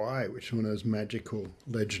Haida Gwaii, which is one of those magical,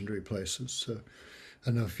 legendary places. So I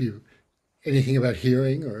don't know if you anything about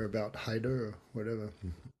hearing or about Haida or whatever.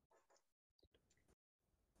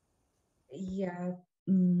 Yeah.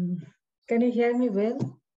 Can you hear me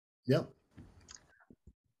well? Yep.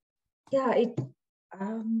 Yeah, I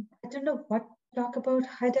don't know what to talk about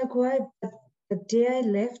Haida Gwaii, but the day I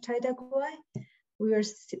left Haida Gwaii, we were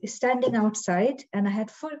standing outside and I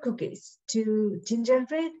had 4 cookies, 2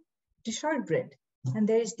 gingerbread, 2 shortbread. And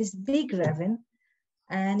there is this big raven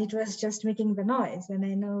and it was just making the noise. And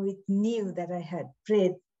I know it knew that I had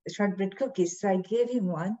shortbread cookies. So I gave him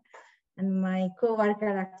one. And my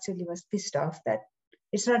co-worker actually was pissed off that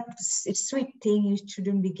it's sweet thing, you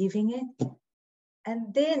shouldn't be giving it.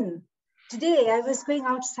 And then today I was going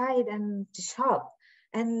outside and to shop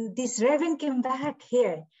and this raven came back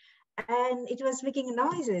here and it was making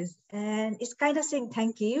noises and it's kind of saying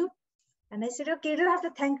thank you. And I said, okay, you don't have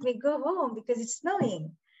to thank me, go home because it's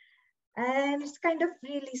snowing. And it's kind of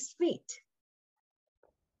really sweet.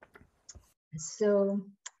 So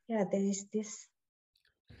yeah, there is this.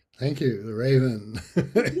 Thank you, the raven.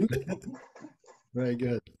 Very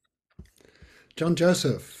good. John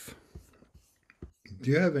Joseph,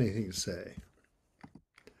 do you have anything to say?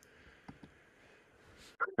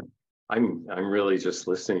 I'm really just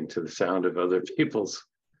listening to the sound of other people's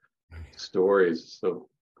stories. So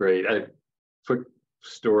great. A quick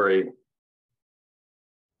story.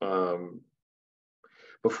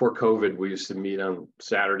 Before COVID, we used to meet on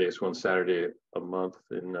Saturdays, one Saturday a month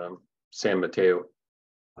in San Mateo.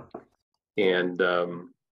 And a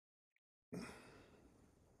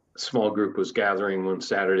small group was gathering one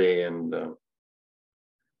Saturday, and the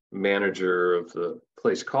manager of the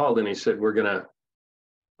place called and he said, we're gonna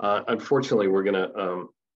unfortunately we're gonna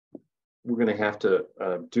have to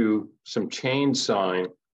do some chain sawing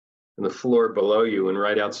in the floor below you and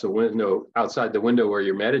right outside the window where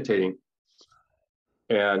you're meditating.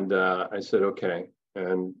 And I said, okay.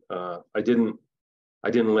 And I didn't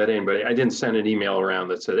let anybody, I didn't send an email around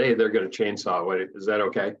that said, hey, they're going to chainsaw. What, is that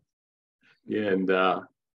okay? And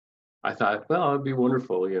I thought, well, it'd be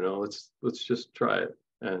wonderful, let's just try it.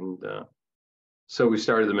 And so we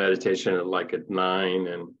started the meditation at 9,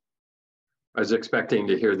 and I was expecting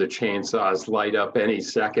to hear the chainsaws light up any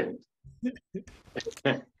second.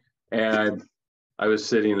 And I was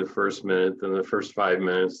sitting the first minute, then the first 5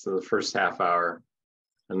 minutes, then the first half hour,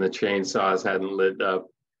 and the chainsaws hadn't lit up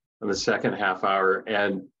in the second half hour.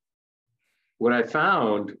 And what I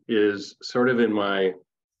found is, sort of in my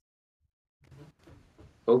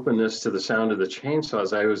openness to the sound of the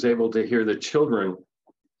chainsaws, I was able to hear the children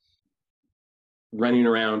running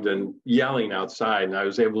around and yelling outside, and I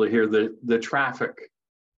was able to hear the traffic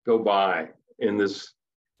go by in this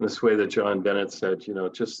way that John Bennett said,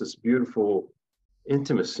 just this beautiful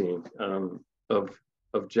intimacy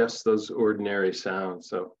of just those ordinary sounds.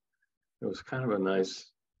 So it was kind of a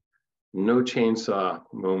nice no chainsaw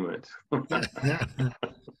moment.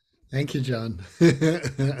 Thank you, John.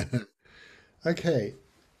 Okay.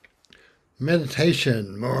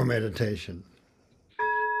 Meditation, more meditation.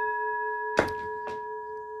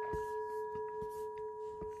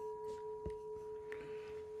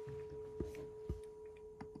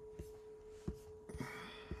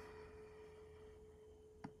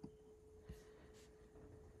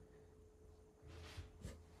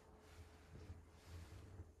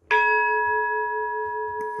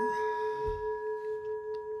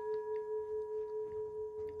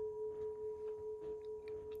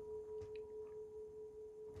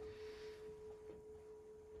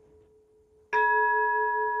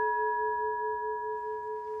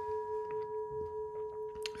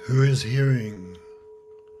 Who is hearing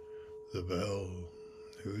the bell?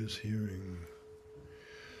 Who is hearing?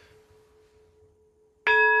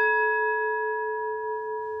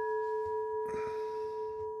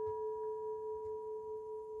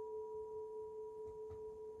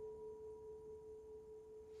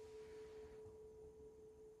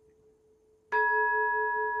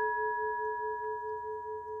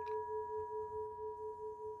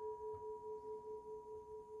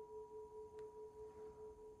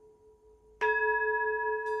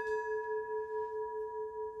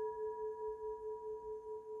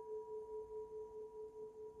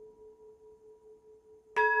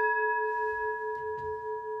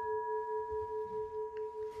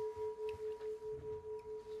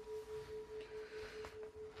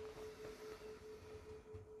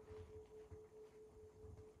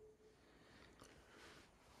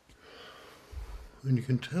 And you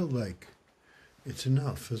can tell, like, it's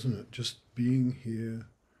enough, isn't it? Just being here,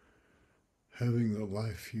 having the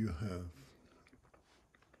life you have.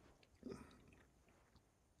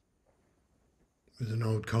 There's an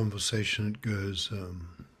old conversation that goes,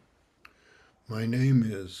 my name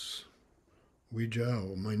is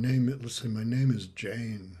Wijao. Let's say my name is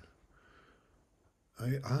Jane.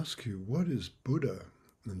 I ask you, what is Buddha?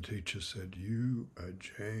 And the teacher said, you are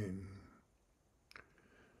Jane.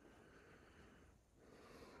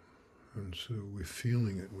 And so we're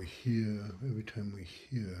feeling it, we hear, every time we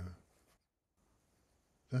hear,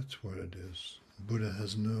 that's what it is. Buddha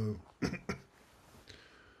has no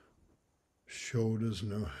shoulders,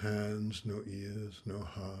 no hands, no ears, no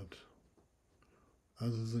heart,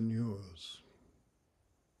 other than yours.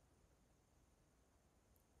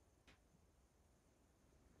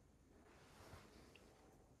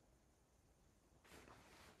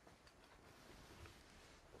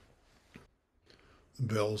 The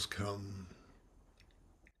bells come.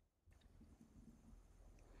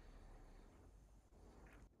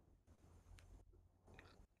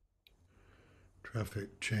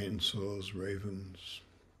 Traffic, chainsaws, ravens.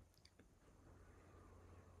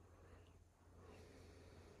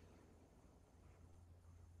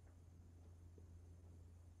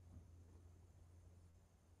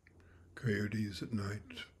 Coyotes at night.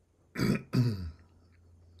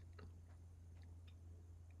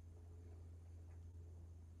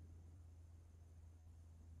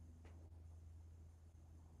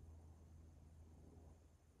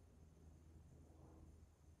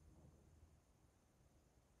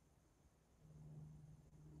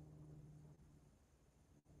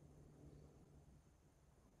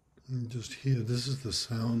 And just hear, this is the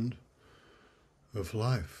sound of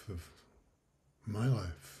life, of my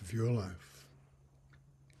life, of your life.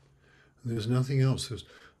 And there's nothing else. There's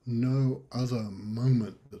no other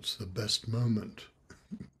moment that's the best moment.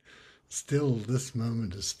 Still, this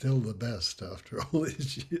moment is still the best after all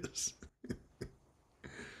these years.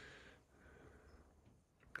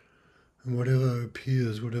 And whatever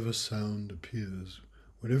appears, whatever sound appears,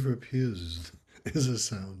 whatever appears is a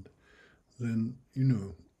sound. Then,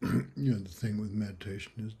 the thing with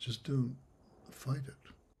meditation is just don't fight it.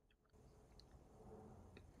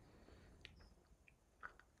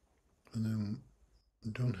 And then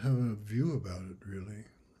don't have a view about it, really.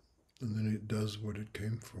 And then it does what it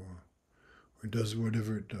came for. Or it does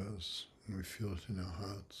whatever it does. And we feel it in our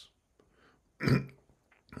hearts. And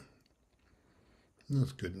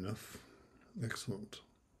that's good enough. Excellent.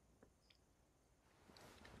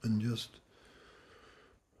 And just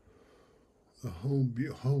the whole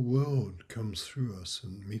world comes through us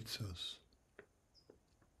and meets us.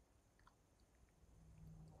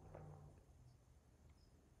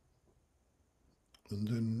 And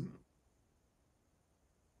then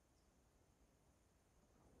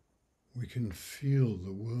we can feel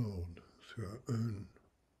the world through our own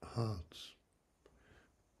hearts.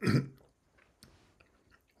 When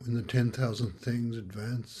the 10,000 things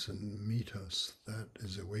advance and meet us, that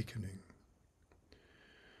is awakening.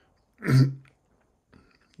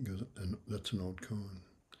 That's an old koan.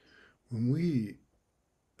 When we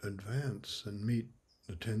advance and meet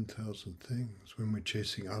the 10,000 things, when we're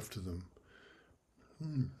chasing after them,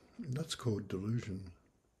 that's called delusion.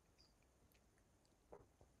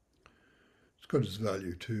 It's got its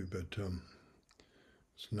value too, but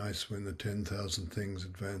it's nice when the 10,000 things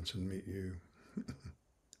advance and meet you.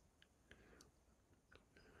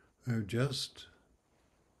 I've just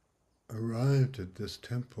arrived at this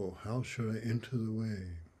temple. How should I enter the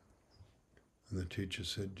way? And the teacher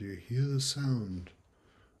said, do you hear the sound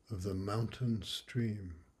of the mountain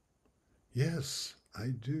stream? Yes, I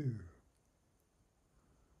do.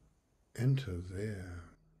 Enter there.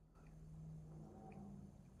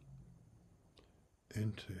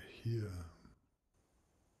 Enter here.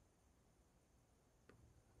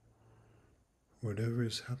 Whatever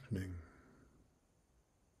is happening,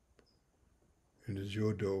 it is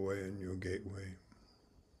your doorway and your gateway.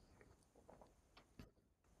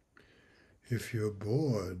 If you're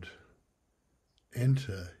bored,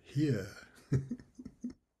 enter here.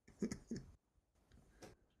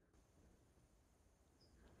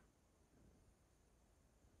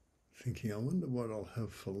 Thinking, I wonder what I'll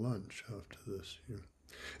have for lunch after this.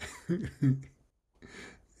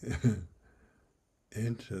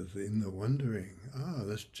 Enter in the wondering.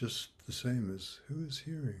 That's just the same as who is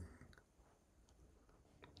hearing?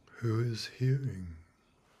 Who is hearing?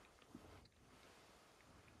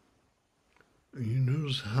 And you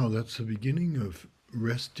notice how that's the beginning of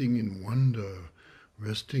resting in wonder,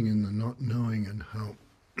 resting in the not knowing, and how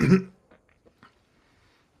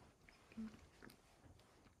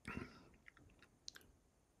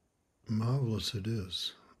marvelous it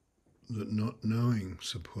is that not knowing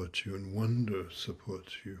supports you and wonder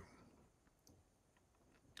supports you.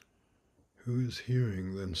 Who is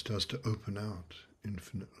hearing then starts to open out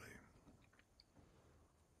infinitely.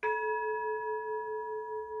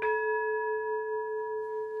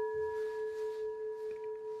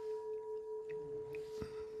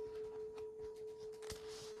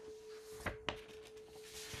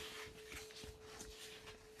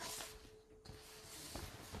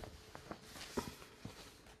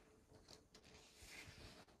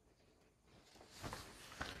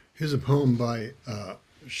 Here's a poem by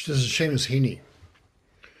this is Seamus Heaney,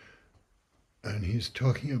 and he's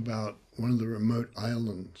talking about one of the remote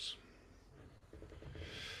islands.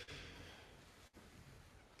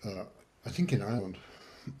 I think in Ireland.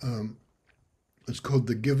 It's called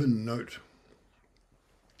The Given Note.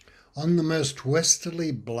 On the most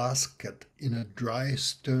westerly blasket in a dry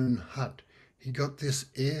stone hut, he got this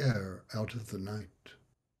air out of the night.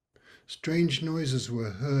 Strange noises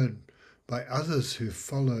were heard by others who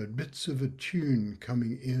followed, bits of a tune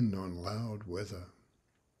coming in on loud weather.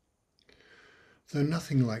 Though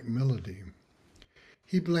nothing like melody,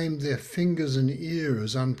 he blamed their fingers and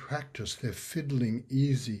ears unpracticed, their fiddling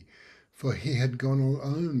easy, for he had gone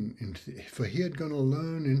alone into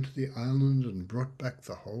the island and brought back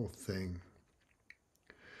the whole thing.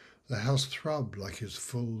 The house throbbed like his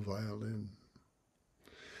full violin.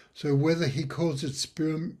 So whether he calls it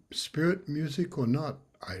spirit music or not,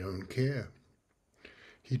 I don't care.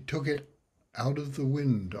 He took it out of the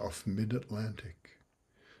wind off mid-Atlantic.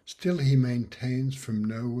 Still he maintains from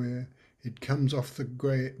nowhere, it comes off the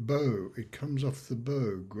bow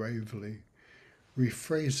gravely,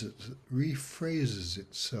 rephrases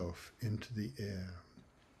itself into the air.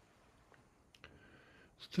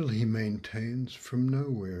 Still he maintains from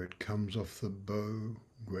nowhere, it comes off the bow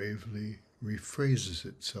gravely, rephrases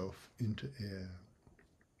itself into air.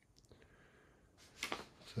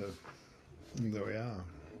 So there we are,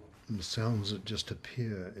 and the sounds that just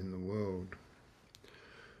appear in the world.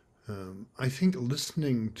 I think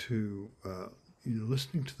listening to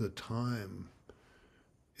the time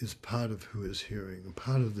is part of who is hearing, and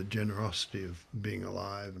part of the generosity of being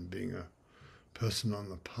alive and being a person on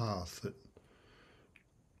the path, that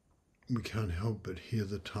we can't help but hear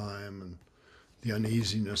the time and the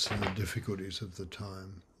uneasiness and the difficulties of the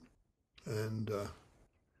time. And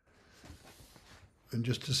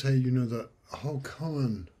just to say, the whole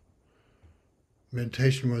koan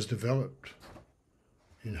meditation was developed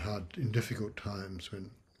in difficult times when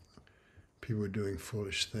people were doing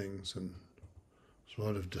foolish things, and there's a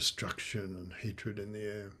lot of destruction and hatred in the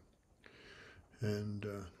air. And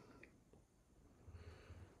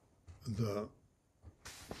the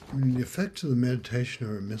effects of the meditation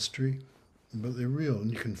are a mystery, but they're real, and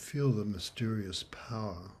you can feel the mysterious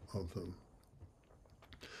power of them.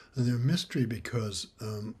 And they're a mystery because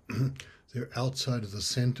they're outside of the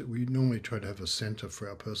center. We normally try to have a center for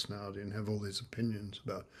our personality and have all these opinions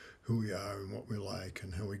about who we are and what we like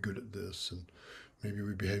and how we're good at this, and maybe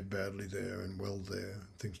we behave badly there and well there,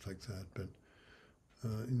 and things like that. But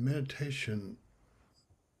in meditation,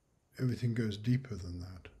 everything goes deeper than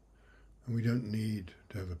that. And we don't need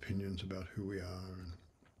to have opinions about who we are.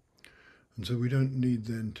 And so we don't need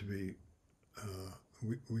then to be,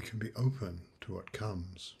 we can be open to what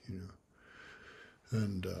comes,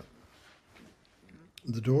 And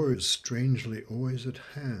the door is strangely always at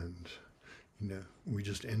hand. We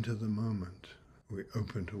just enter the moment. We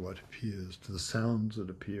open to what appears, to the sounds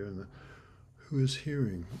that appear, and who is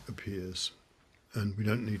hearing appears. And we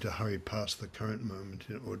don't need to hurry past the current moment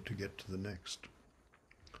in order to get to the next.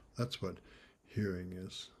 That's what hearing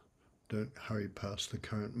is. Don't hurry past the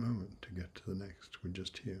current moment to get to the next. We're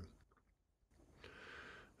just here.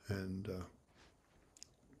 And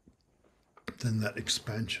then that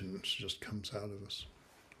expansion just comes out of us.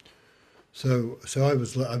 So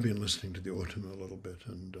I've been listening to the autumn a little bit,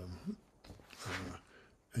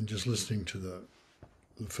 and just listening to the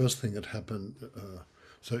first thing that happened.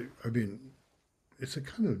 It's a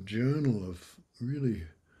kind of journal of really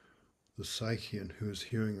the psyche and who is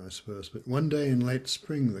hearing, I suppose. But one day in late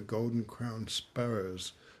spring, the golden-crowned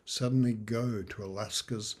sparrows suddenly go to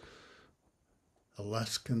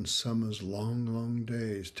Alaskan summer's long, long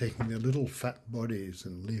days, taking their little fat bodies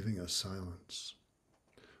and leaving a silence.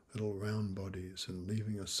 Little round bodies and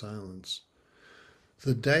leaving a silence.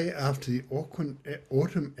 The day after the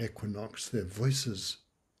autumn equinox, their voices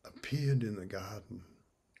appeared in the garden.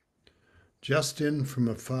 Just in from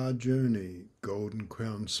a far journey,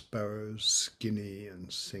 golden-crowned sparrows, skinny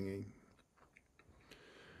and singing.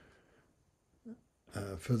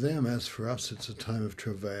 For them, as for us, it's a time of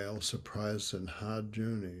travail, surprise, and hard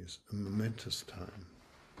journeys, a momentous time.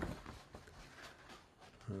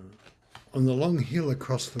 On the long hill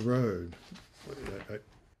across the road, I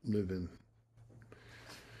live in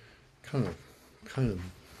kind of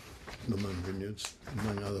Lamont Vineyards,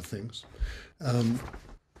 among other things.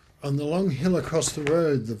 On the long hill across the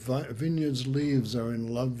road, the vineyard's leaves are in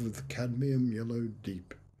love with cadmium yellow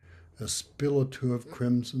deep, a spill or two of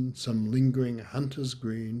crimson, some lingering hunter's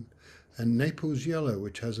green, and Naples yellow,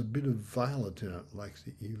 which has a bit of violet in it, like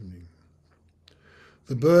the evening.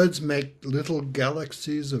 The birds make little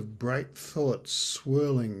galaxies of bright thoughts,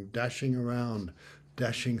 swirling, dashing around,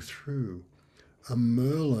 dashing through. A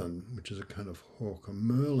merlin, which is a kind of hawk, a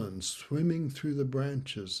merlin swimming through the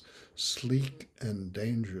branches, sleek and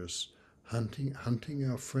dangerous, hunting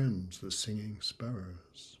our friends, the singing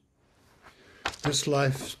sparrows. This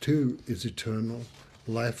life too is eternal,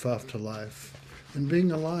 life after life, and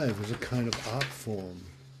being alive is a kind of art form.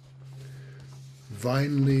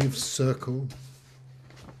 Vine leaves circle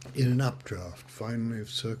in an updraft, vine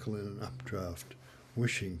leaves circle in an updraft,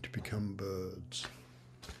 wishing to become birds.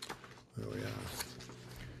 There we are.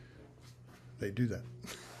 They do that.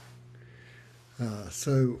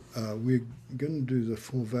 So we're going to do the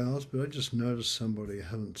 4 vows, but I just noticed somebody I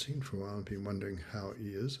haven't seen for a while and been wondering how he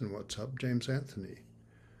is and what's up. James Anthony.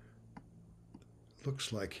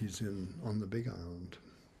 Looks like he's on the Big Island.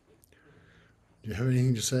 Do you have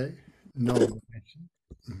anything to say? No.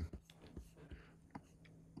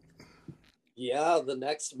 Yeah, the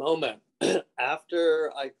next moment.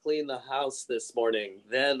 After I clean the house this morning,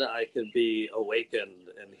 then I can be awakened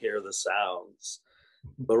and hear the sounds.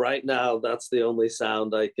 But right now, that's the only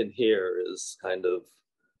sound I can hear is kind of,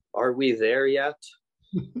 are we there yet?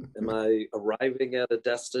 Am I arriving at a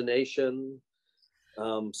destination?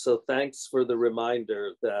 So thanks for the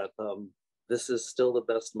reminder that this is still the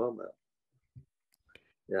best moment.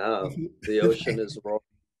 Yeah, the ocean is roaring.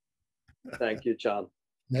 Thank you, John.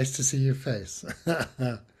 Nice to see your face.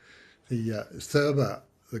 The Thurber,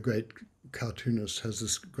 the great cartoonist, has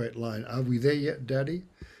this great line, "Are we there yet, Daddy?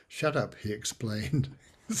 Shut up," he explained.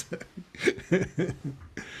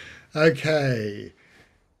 Okay,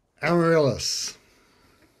 Amaryllis.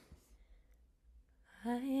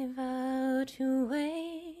 I vow to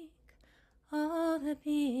wake all the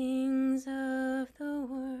beings of the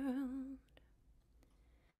world.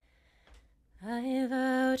 I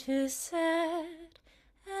vow to set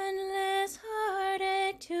endless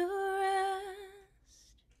heartache to rest.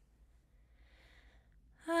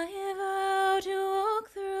 I vow to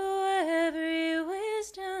walk through every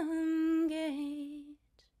wisdom gate.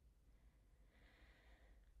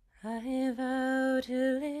 I vow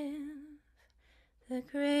to live the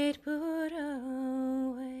great Buddha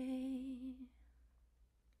way.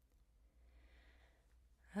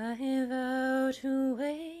 I vow to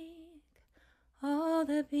wake all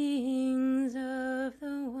the beings of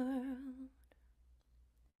the world.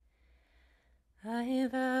 I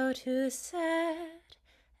vow to set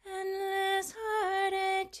endless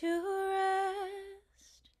heartache to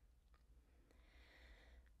rest.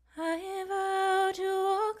 I vow to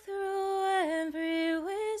walk through every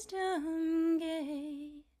wisdom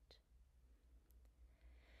gate.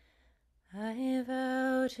 I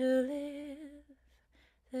vow to live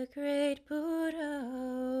the great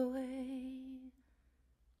Buddha way.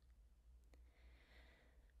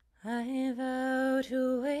 I vow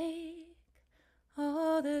to wake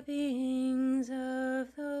all the beings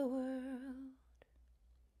of the world.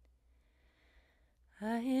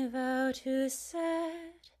 I vow to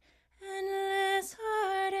set endless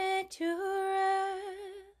heartache to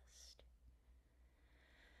rest.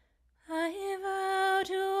 I vow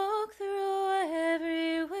to walk through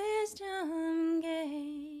every wisdom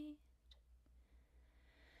gate.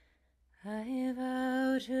 I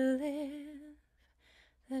vow to live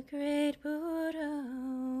the great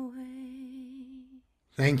Buddha way.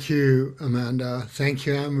 Thank you, Amanda. Thank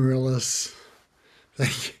you, Amaryllis.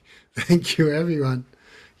 Thank you, everyone.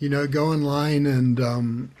 Go online and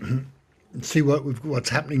see what's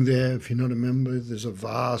happening there. If you're not a member,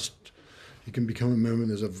 you can become a member.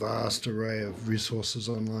 There's a vast array of resources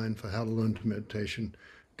online for how to learn to meditation,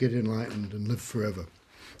 get enlightened, and live forever.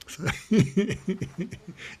 So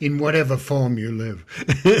in whatever form you live.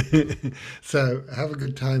 So have a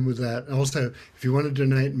good time with that. Also, if you want to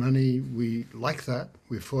donate money, we like that.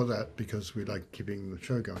 We're for that because we like keeping the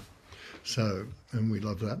show going. So, and we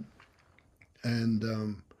love that. And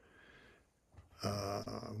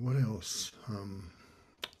what else?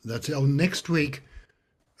 That's it. Next week,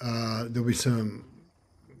 there'll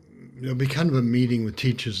be kind of a meeting with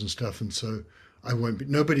teachers and stuff. And so I won't be,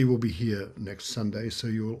 nobody will be here next Sunday, so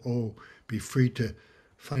you'll all be free to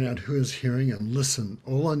find out who is hearing and listen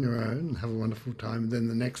all on your own and have a wonderful time. And then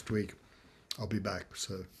the next week I'll be back.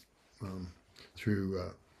 So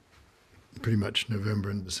through pretty much November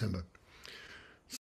and December.